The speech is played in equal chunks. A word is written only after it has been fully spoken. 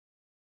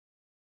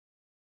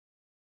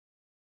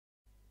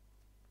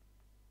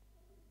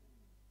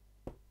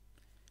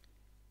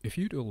If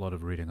you do a lot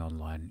of reading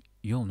online,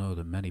 you'll know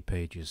that many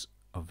pages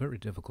are very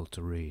difficult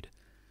to read.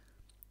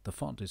 The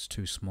font is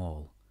too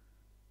small.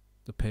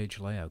 The page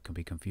layout can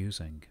be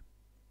confusing.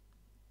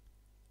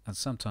 And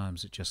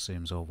sometimes it just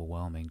seems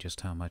overwhelming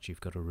just how much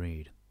you've got to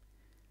read.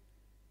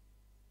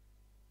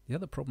 The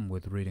other problem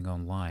with reading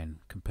online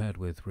compared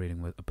with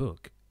reading with a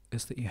book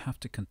is that you have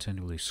to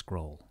continually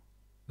scroll.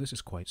 This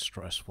is quite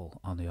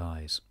stressful on the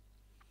eyes.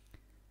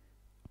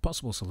 A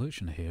possible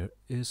solution here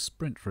is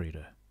Sprint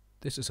Reader.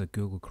 This is a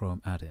Google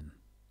Chrome add-in.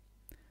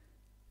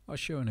 I'll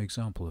show an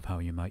example of how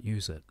you might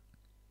use it.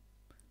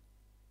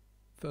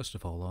 First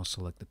of all, I'll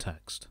select the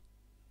text.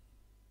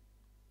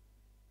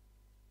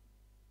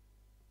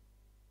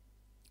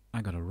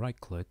 I'm going to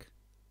right-click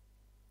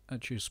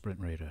and choose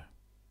Sprint Reader.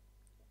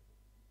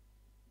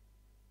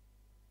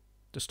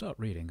 To start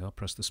reading, I'll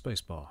press the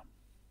spacebar.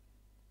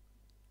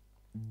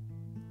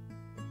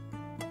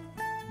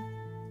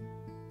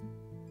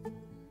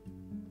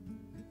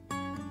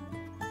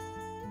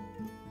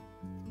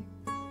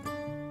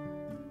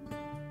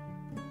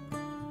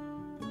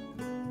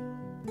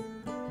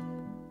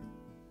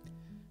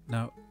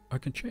 Now, I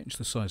can change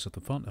the size of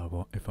the font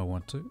if I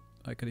want to.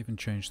 I can even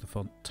change the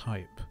font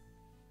type.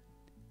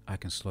 I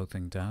can slow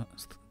things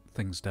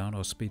down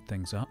or speed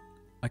things up.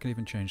 I can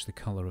even change the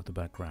color of the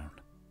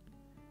background.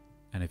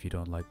 And if you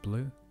don't like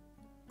blue,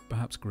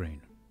 perhaps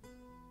green.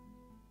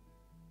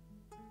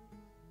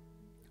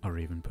 Or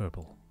even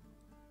purple.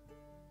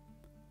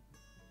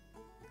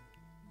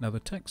 Now the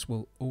text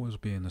will always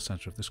be in the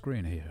center of the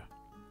screen here,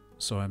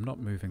 so I'm not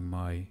moving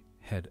my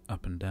head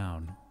up and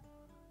down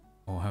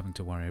or having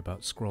to worry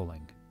about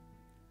scrolling.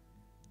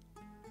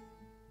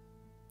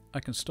 I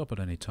can stop at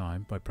any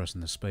time by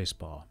pressing the space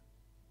bar.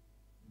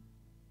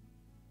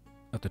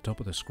 At the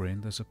top of the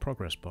screen there's a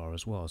progress bar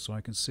as well, so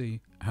I can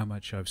see how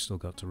much I've still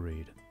got to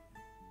read.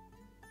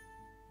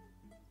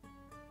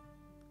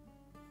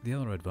 The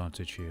other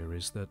advantage here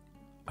is that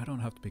I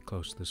don't have to be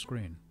close to the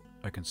screen.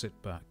 I can sit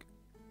back.